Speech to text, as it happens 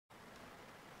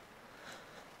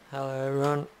Hello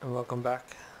everyone and welcome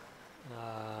back.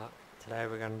 Today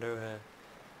we're going to do a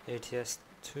ETS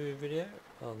 2 video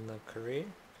on the career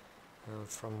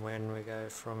from when we go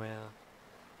from our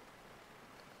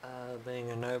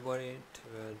being a nobody to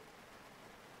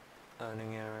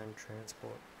owning our own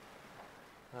transport.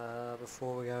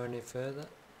 Before we go any further,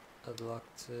 I'd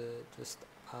like to just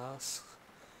ask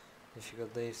if you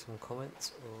could leave some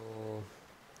comments or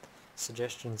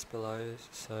suggestions below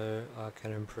so I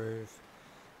can improve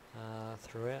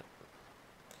throughout.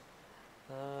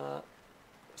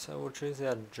 So we'll choose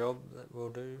our job that we'll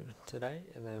do today,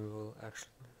 and then we'll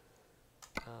actually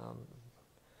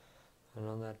and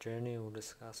on that journey we'll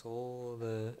discuss all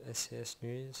the SCS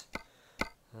news.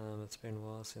 It's been a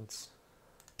while since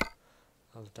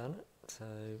I've done it, so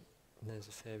there's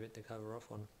a fair bit to cover off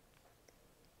on.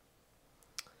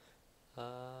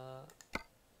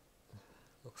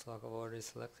 Looks like I've already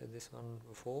selected this one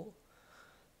before.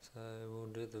 So we'll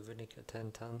do the vinegar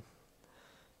 10 ton.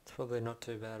 It's probably not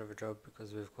too bad of a job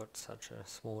because we've got such a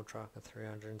small truck, a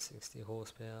 360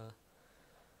 horsepower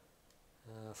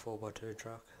 4x2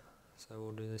 truck. So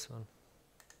we'll do this one.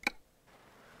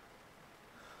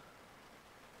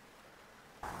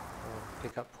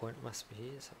 Pickup point must be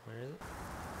here somewhere, is it?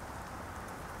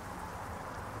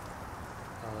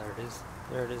 Oh, there it is.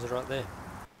 There it is right there.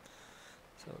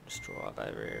 So we'll just drive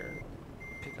over here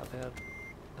and pick up our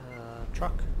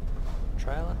truck,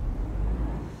 trailer,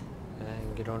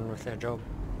 and get on with our job.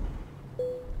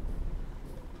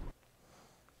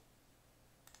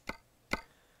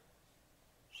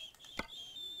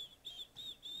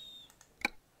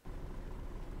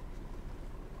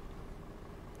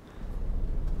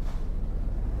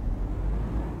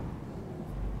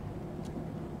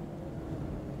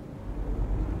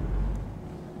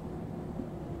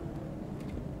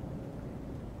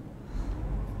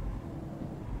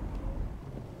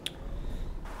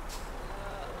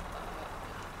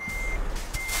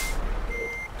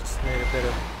 Need a bit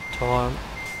of time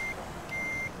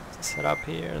to set up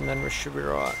here and then we should be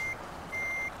right.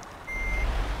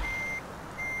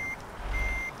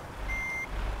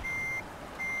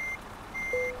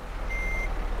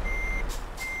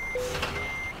 There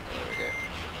we go.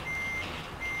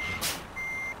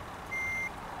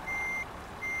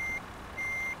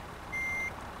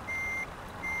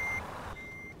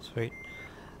 Sweet.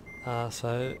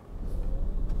 So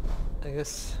I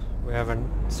guess we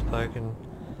haven't spoken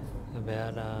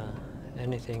about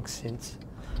anything since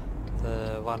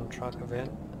the one truck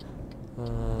event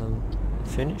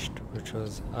finished, which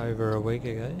was over a week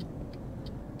ago,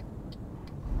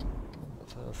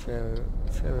 so a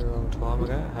fairly long time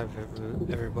ago. I hope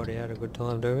everybody had a good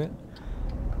time doing it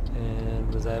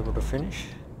and was able to finish,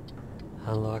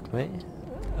 unlike me.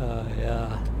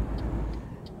 I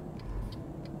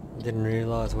didn't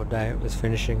realise what day it was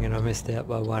finishing and I missed out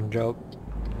by one job.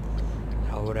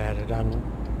 I would have had it done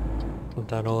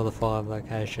all the 5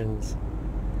 locations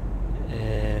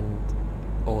and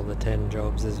all the 10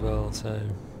 jobs as well, so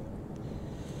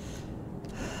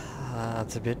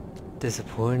it's a bit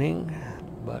disappointing,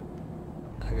 but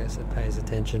I guess it pays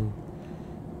attention.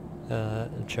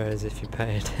 It shows if you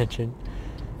pay attention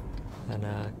and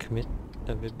commit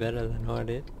a bit better than I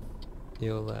did,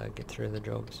 you'll get through the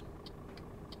jobs.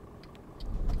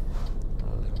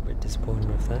 A little bit disappointed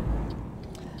with that.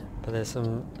 But there's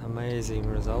some amazing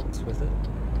results with it.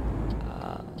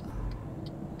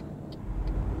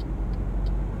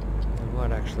 We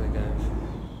might actually go,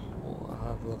 I'll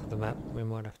have a look at the map, we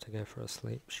might have to go for a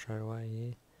sleep straight away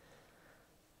here.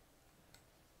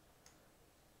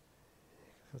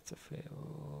 That's a fair,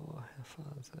 how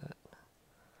far is that?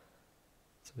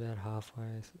 It's about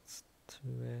halfway, so it's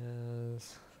 2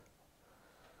 hours.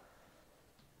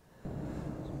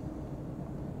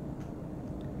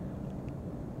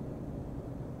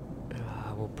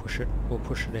 We'll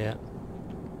push it out.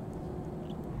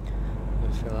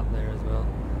 We'll fill up there as well.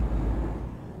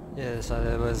 Yeah, so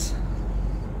there was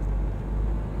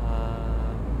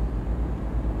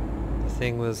the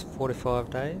thing was 45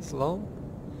 days long,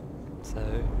 so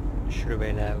should have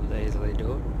been able to easily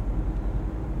do it,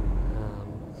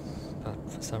 but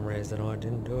for some reason I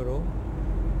didn't do it all.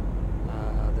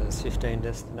 There's 15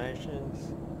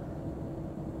 destinations,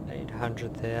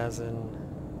 800,000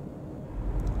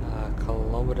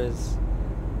 kilometers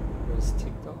was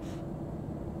ticked off.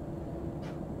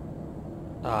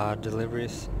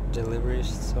 Deliveries,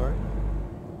 sorry.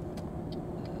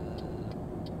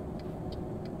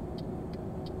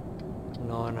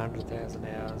 900,000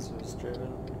 hours was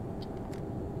driven.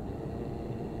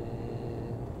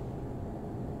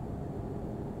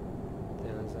 And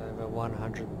there was over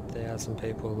 100,000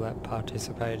 people that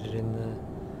participated in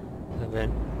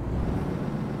event.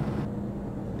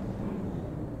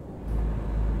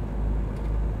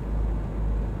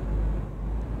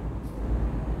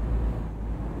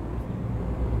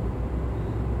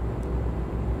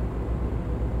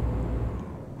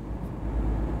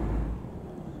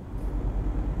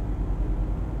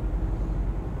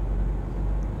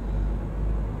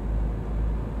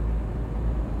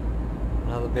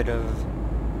 Another bit of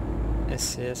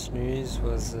SCS news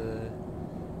was the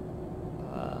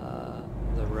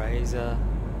Razor.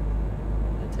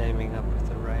 They're teaming up with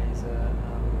the Razor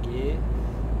gear,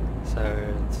 so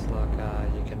it's like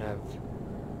you can have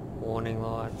warning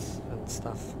lights and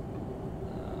stuff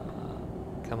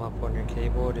come up on your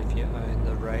keyboard if you own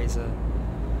the Razor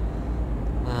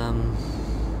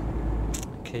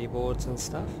keyboards and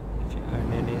stuff. If you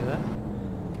own any of that,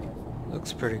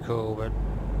 looks pretty cool, but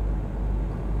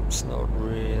it's not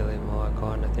really my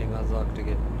kind of thing. I'd like to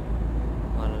get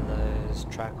one of those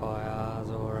track IRs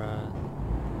or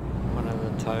one of the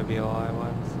Tobii I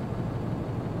ones.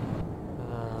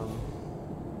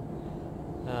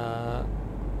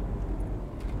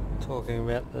 Talking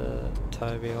about the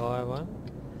Tobii I one,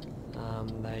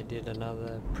 they did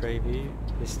another preview,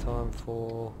 this time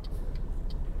for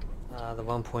the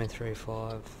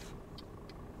 1.35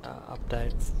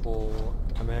 update for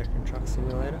American Truck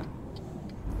Simulator.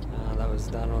 That was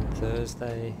done on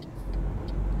Thursday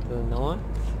the 9th,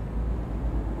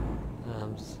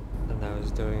 and they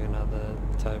was doing another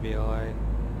Tobii I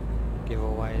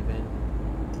giveaway then.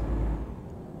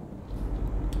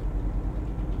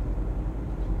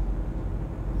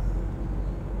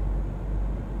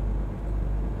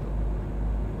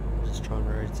 I'm just trying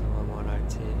to read some of my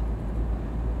notes here.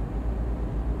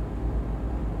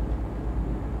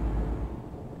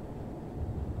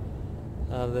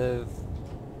 They've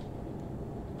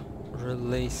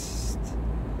released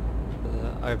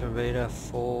the open beta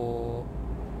for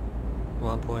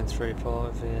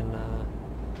 1.35 in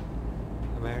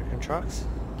American trucks,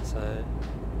 so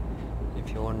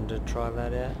if you wanted to try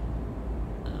that out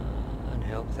and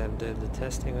help them do the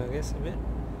testing, I guess, a bit,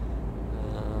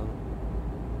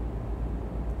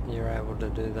 you're able to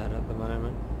do that at the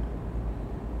moment,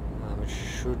 which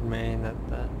should mean that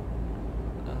that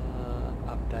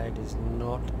update is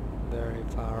not very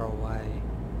far away.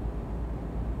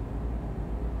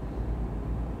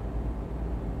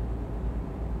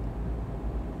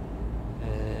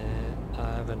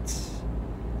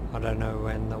 I don't know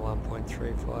when the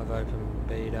 1.35 open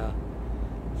beta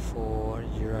for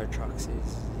Euro trucks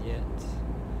is yet,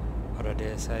 but I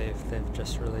dare say if they've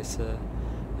just released the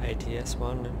ATS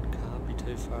one, it can't be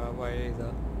too far away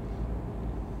either.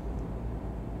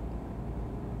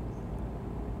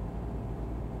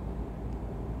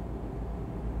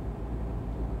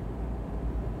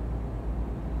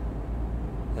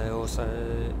 They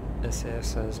also,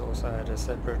 SCS has also had a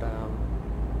separate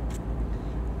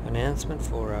announcement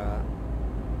for,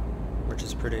 which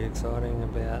is pretty exciting,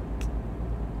 about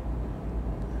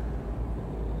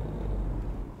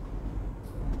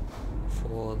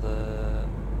for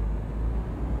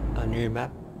a new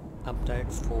map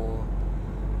update for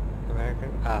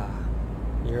American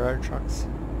Euro trucks,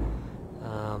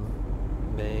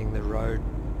 being the road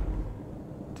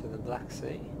to the Black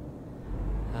Sea.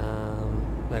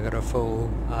 They got a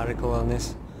full article on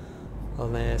this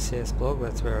on the SCS blog.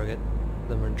 That's where I get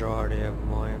the majority of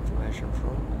my information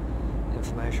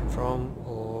from,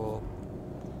 or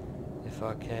if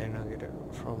I can, I get it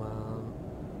from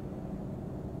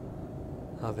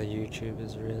other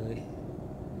YouTubers, really.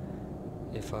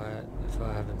 If I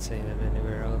haven't seen it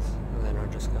anywhere else, and then I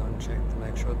just go and check to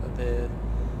make sure that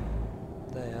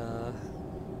they are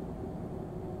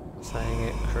saying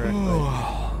it correctly.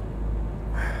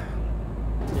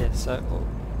 Yeah, so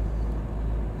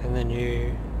in the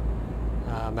new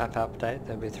map update,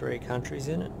 there'll be 3 countries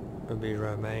in it. It'll be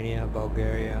Romania,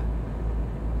 Bulgaria,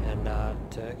 and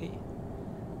Turkey.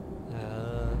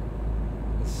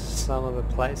 Some of the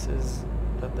places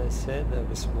that they said, there'll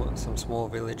be some small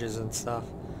villages and stuff.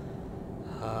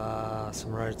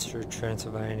 Some roads through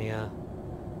Transylvania.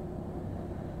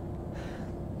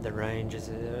 The ranges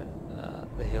there,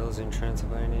 the hills in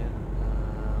Transylvania.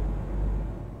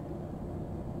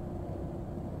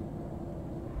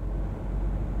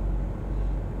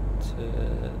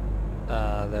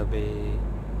 There'll be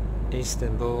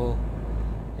Istanbul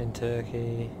in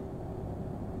Turkey.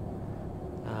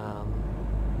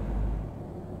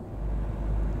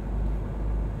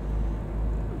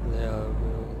 There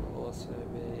will also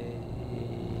be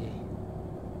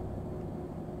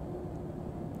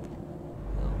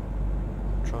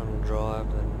trying to drive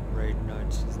and read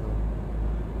notes is not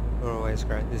always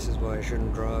great. This is why you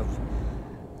shouldn't drive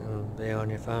in and be on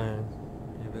your phone,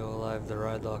 you'll be all over the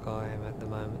road like I am at the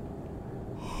moment.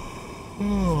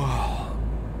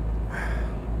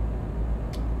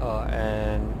 Oh,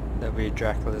 and there'll be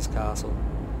Dracula's Castle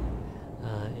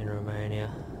in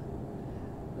Romania.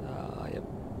 Yep.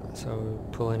 So we're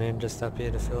pulling in just up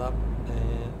here to fill up.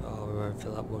 Oh, we won't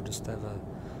fill up, we'll just have a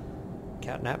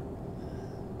cat nap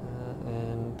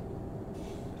and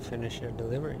finish our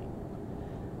delivery.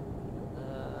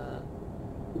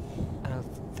 And I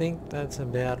think that's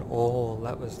about all.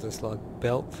 That was just like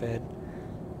belt fed.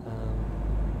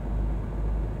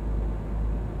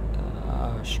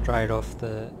 Straight off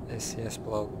the SCS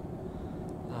blog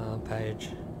page,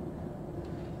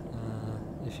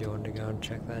 if you want to go and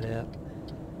check that out.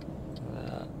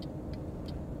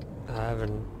 I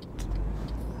haven't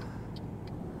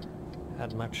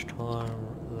had much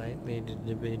time lately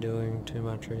to be doing too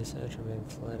much research. I've been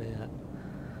flat out.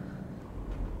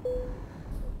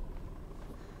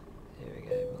 Here we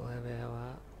go, we'll have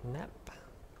our nap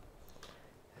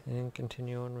and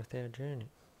continue on with our journey.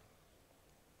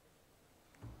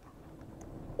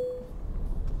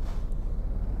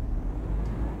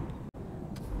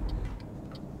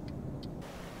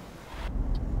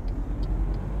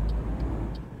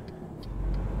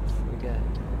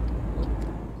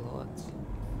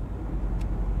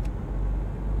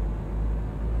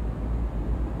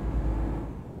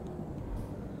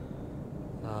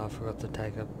 I forgot to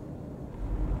take a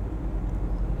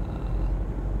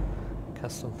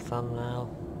custom thumbnail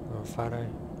or a photo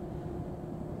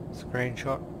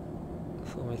screenshot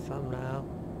for my thumbnail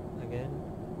again.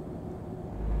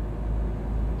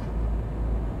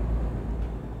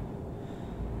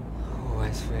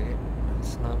 Always figured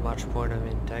it's not much point in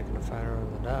me taking a photo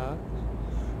in the dark,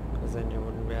 because then you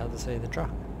wouldn't be able to see the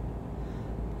truck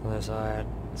unless I had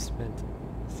spent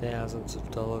thousands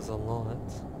of dollars on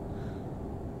lights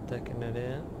decking it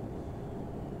out.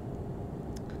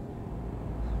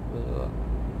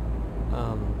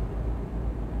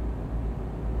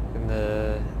 In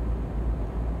the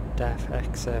DAF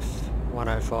XF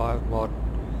 105 mod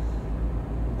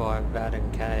by VAT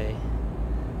and K,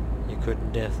 you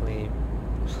could definitely,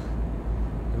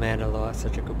 the amount of lights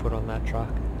that you could put on that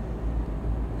truck,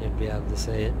 you'd be able to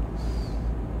see it.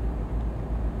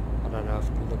 I don't know if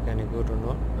it would look any good or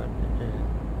not, but yeah.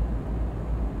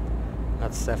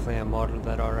 That's definitely a model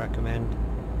that I recommend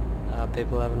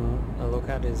people having a look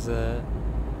at, is the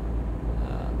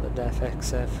DAF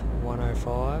XF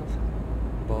 105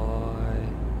 by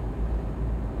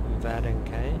VAT and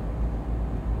K.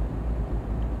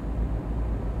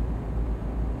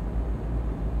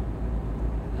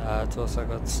 It's also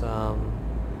got some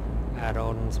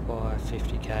add-ons by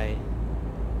 50k.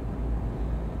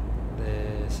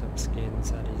 There's some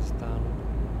skins that he's done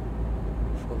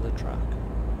for the truck.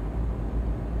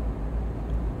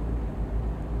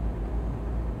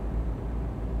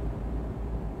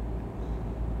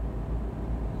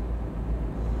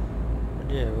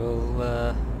 Yeah,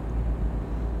 we'll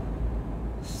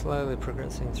slowly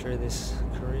progressing through this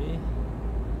career.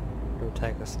 It'll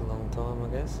take us a long time, I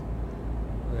guess.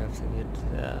 We have to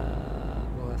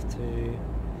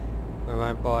we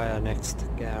won't buy our next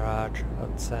garage,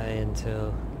 I'd say,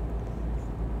 until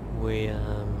we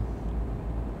have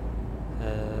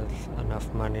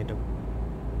enough money to,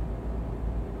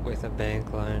 with a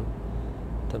bank loan,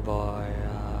 to buy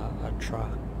a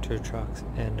truck, 2 trucks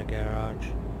and a garage,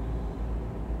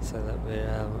 so that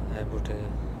we're able to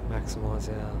maximise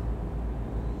our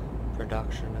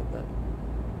production at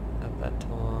that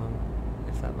time,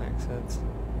 if that makes sense.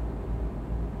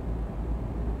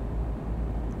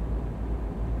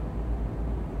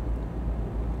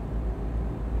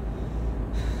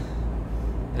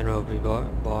 And we'll be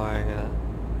buying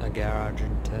a garage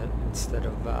instead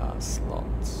of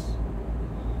slots.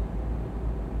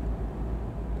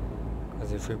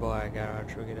 Because if we buy a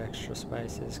garage, we get extra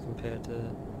spaces compared to,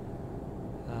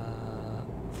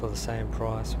 for the same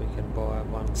price, we can buy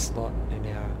 1 slot in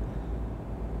our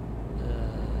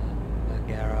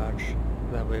garage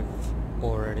that we've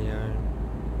already owned.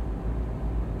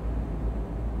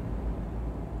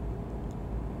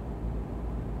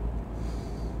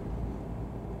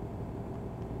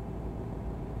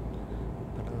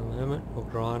 But at the moment, we'll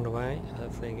grind away,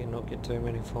 hopefully not get too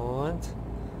many fines,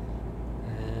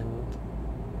 and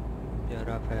build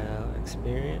up our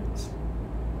experience,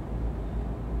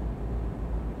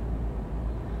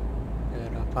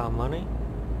 build up our money,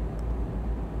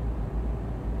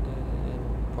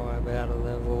 and probably about a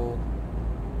level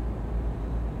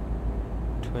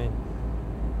between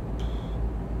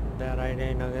about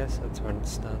 18, I guess. That's when it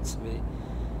starts to be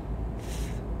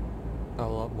a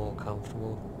lot more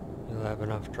comfortable you'll have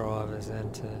enough drivers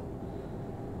then to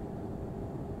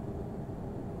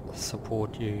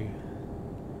support you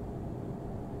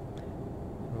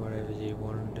in whatever you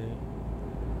want to do.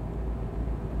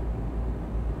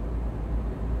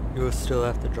 You'll still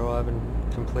have to drive and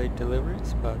complete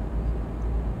deliveries, but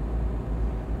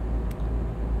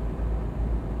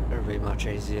it'll be much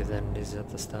easier than it is at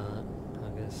the start, I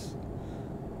guess.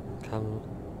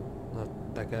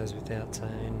 That goes without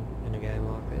saying in a game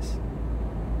like this.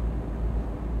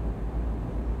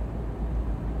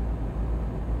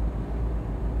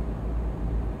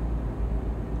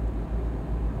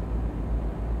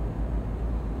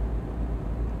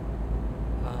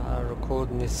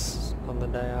 Recording this on the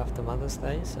day after Mother's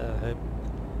Day, so I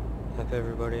hope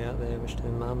everybody out there wished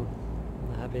their mum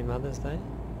a happy Mother's Day.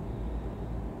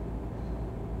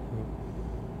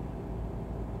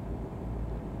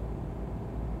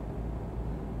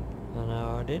 I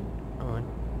know I did.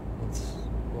 That's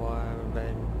why I haven't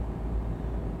been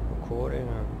recording.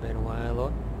 I've been away a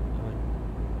lot.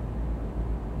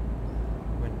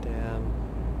 I went down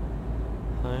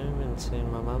home and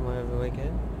seen my mum over the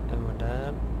weekend and my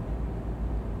dad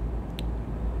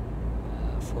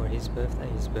for his birthday.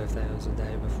 His birthday was the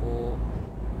day before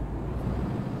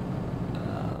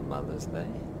Mother's Day.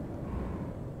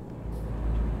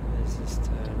 Where's this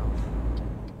turn off?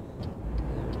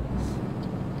 There it is.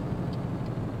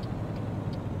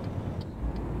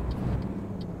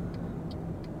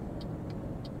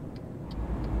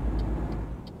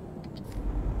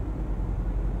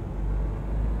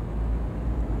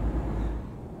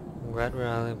 I'm glad we're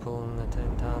only pulling the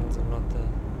 10 tons and not the...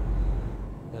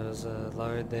 There was a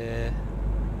load there,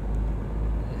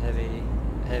 a heavy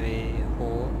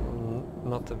haul,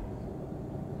 not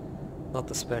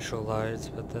the special loads,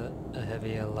 but a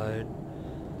heavier load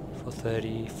for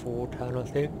 34 ton, I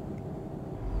think.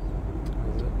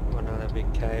 One of the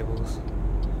big cables.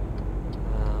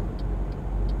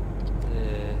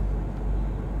 Yeah,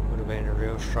 would have been a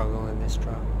real struggle in this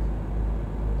truck.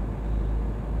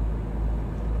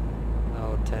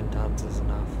 Oh, 10 tons is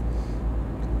enough.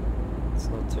 It's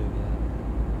not too bad.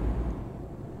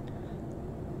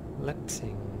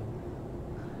 Leipzig.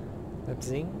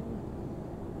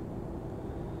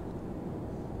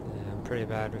 Yeah, I'm pretty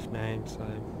bad with names, so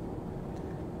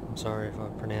I'm sorry if I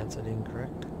pronounce it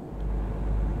incorrect.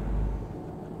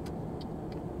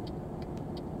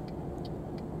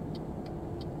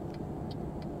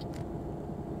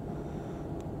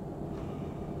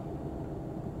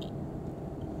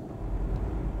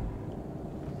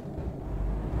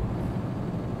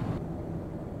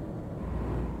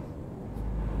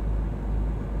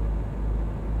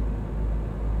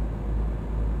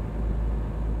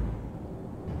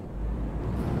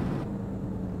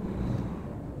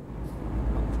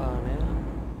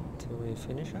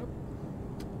 Finish up.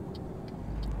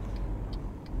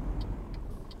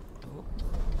 Oh.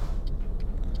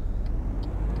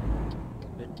 A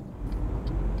bit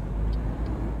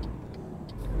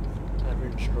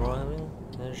average driving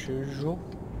as usual.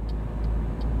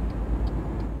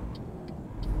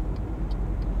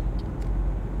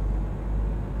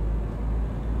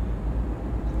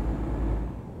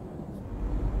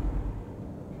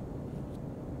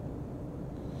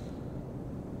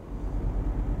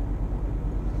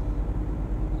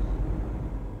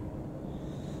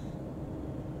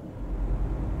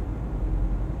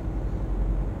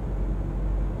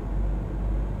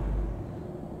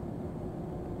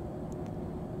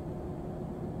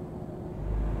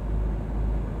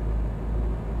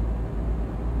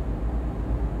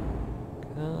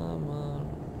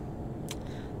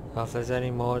 If there's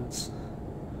any mods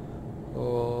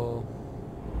or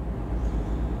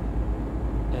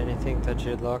anything that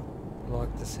you'd like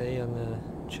to see on the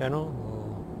channel,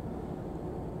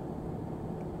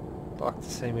 or like to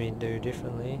see me do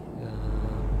differently,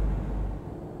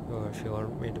 or if you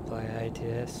want me to play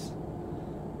ATS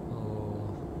or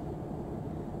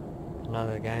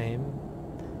another game,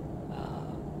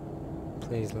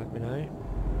 please let me know.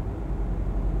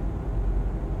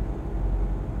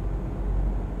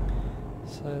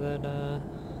 So that,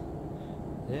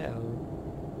 yeah, I'm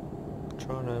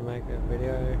trying to make a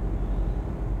video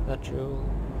that you'll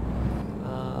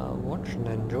watch and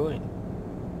enjoy.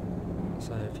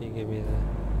 So if you give me the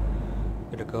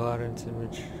bit of guidance in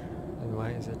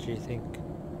ways that you think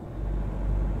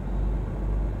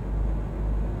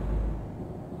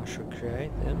I should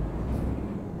create them,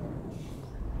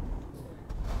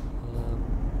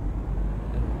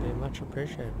 it'd be much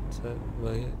appreciated.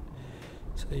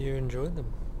 So you enjoy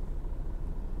them,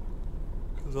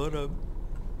 because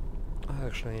I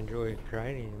actually enjoy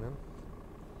creating them.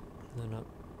 They're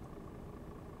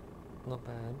not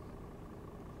bad.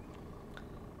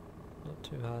 not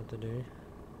too hard to do.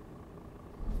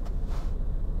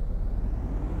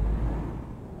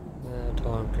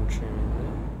 Time consuming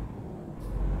though.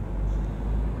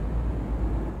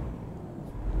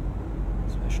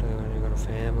 Especially when you've got a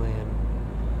family and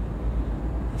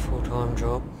a full-time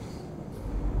job.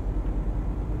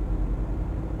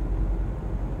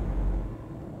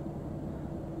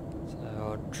 So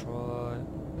I'd try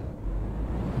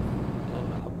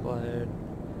and upload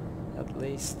at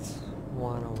least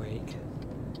one a week,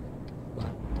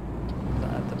 but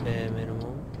at the bare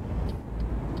minimum.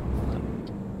 But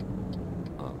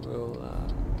I will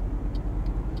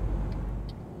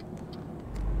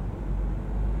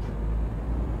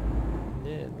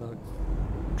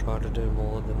try to do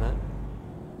more than that.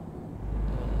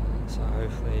 So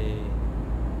hopefully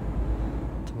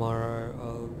tomorrow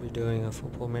I'll be doing a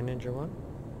Football Manager one.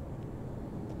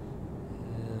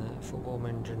 Football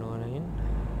Manager 19.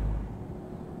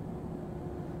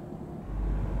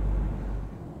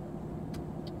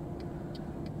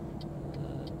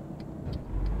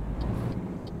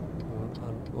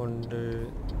 I want to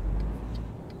do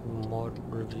mod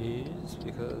reviews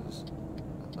because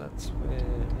that's where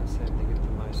I seem to get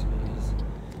the most views,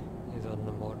 is on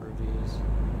the mod reviews.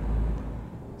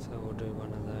 So we'll do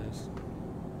one of those.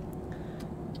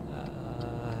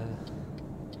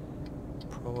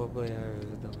 Probably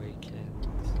over the weekends.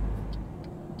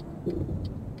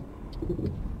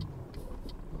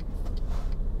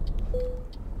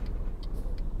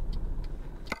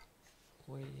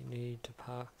 We need to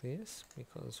park this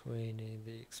because we need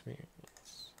the experience.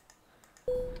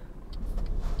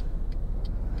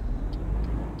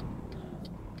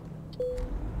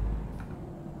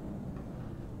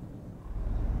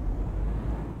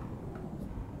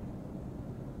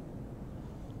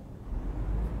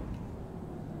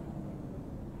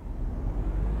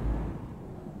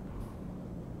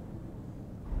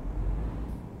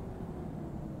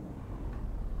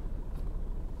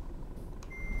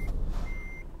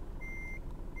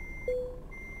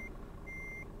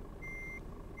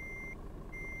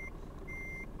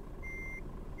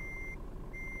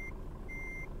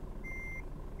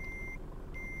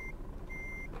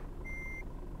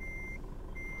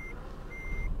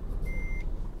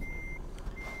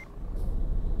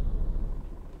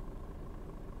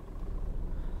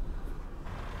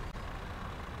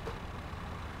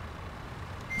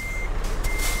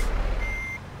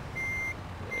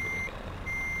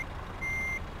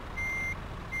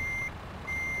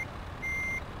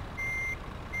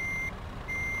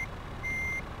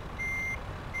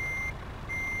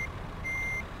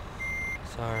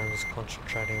 Sorry, I'm just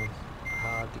concentrating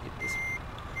hard to get this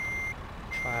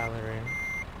trailer in.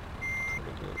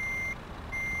 Pretty good.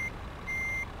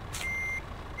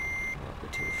 Might be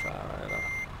too far over.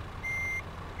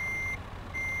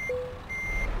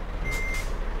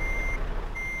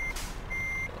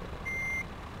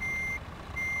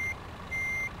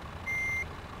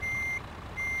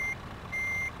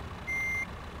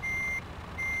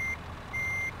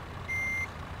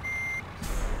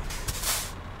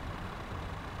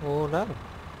 All done.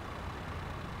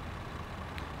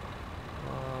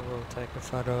 I will take a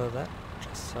photo of that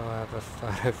just so I have a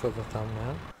photo for the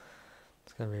thumbnail.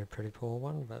 It's going to be a pretty poor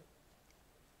one, but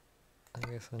I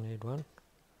guess I need one.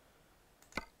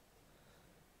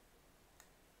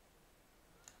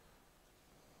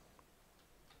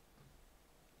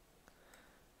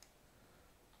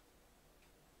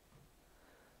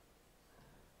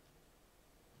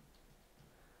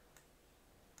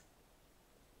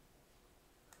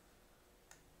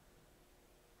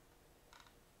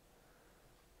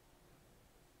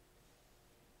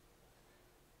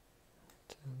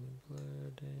 Turn the blur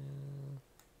down.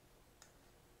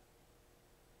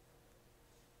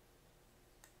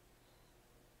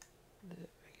 There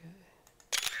we go.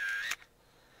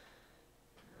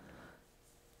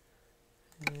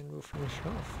 And we'll finish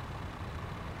off.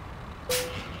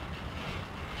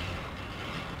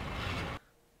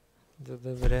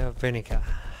 Delivered our vinegar.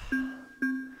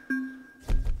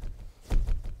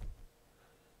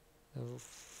 Level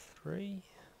 3.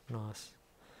 Nice.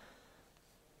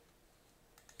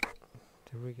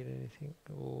 Did we get anything?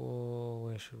 Or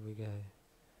where should we go? I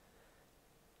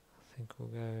think we'll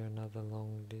go another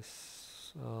long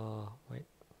dis. Oh, wait.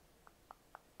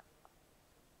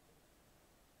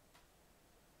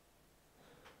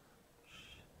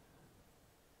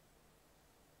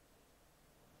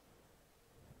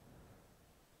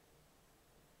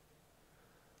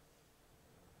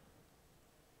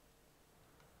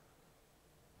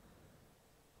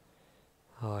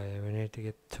 Oh yeah, we need to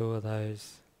get 2 of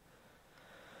those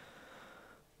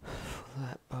for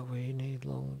that, but we need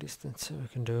long distance so we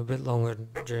can do a bit longer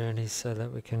journeys so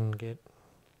that we can get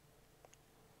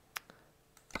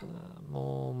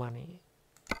more money.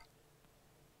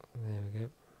 There we go.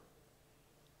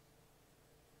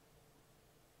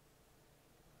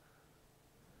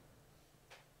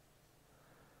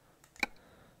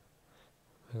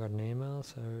 We got an email,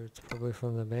 so it's probably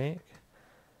from the bank,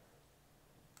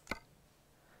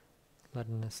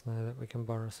 letting us know that we can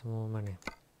borrow some more money.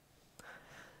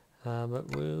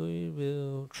 But we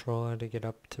will try to get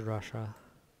up to Russia.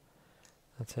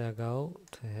 That's our goal,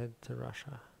 to head to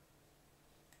Russia.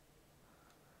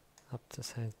 Up to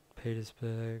St.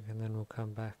 Petersburg, and then we'll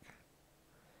come back.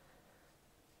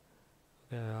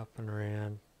 We'll go up and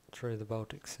around through the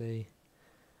Baltic Sea,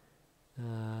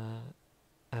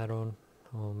 add on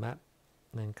or map,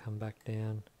 and then come back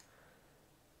down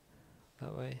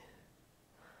that way.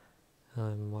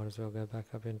 Might as well go back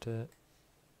up into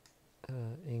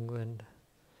England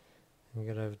and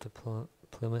get over to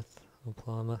Plymouth or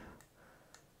Plymouth,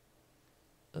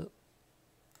 and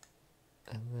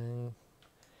then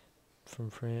from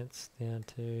France down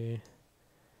to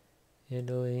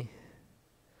Italy.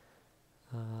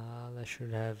 They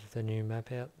should have the new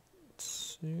map out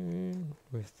soon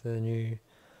with the new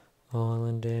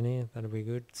island down here. That'll be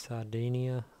good.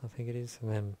 Sardinia, I think it is, and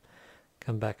then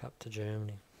come back up to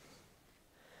Germany.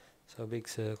 So a big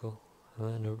circle,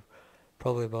 and then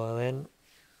probably by then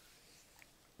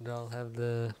they'll have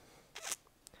the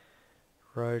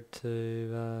road to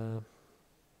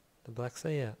the Black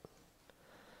Sea out.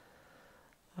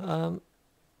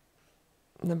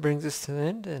 That brings us to the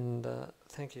end, and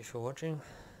thank you for watching,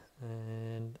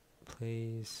 and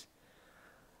please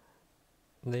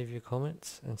leave your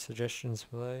comments and suggestions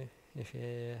below if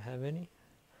you have any,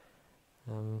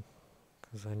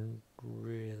 because I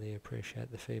really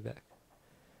appreciate the feedback.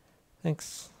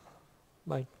 Thanks.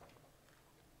 Bye.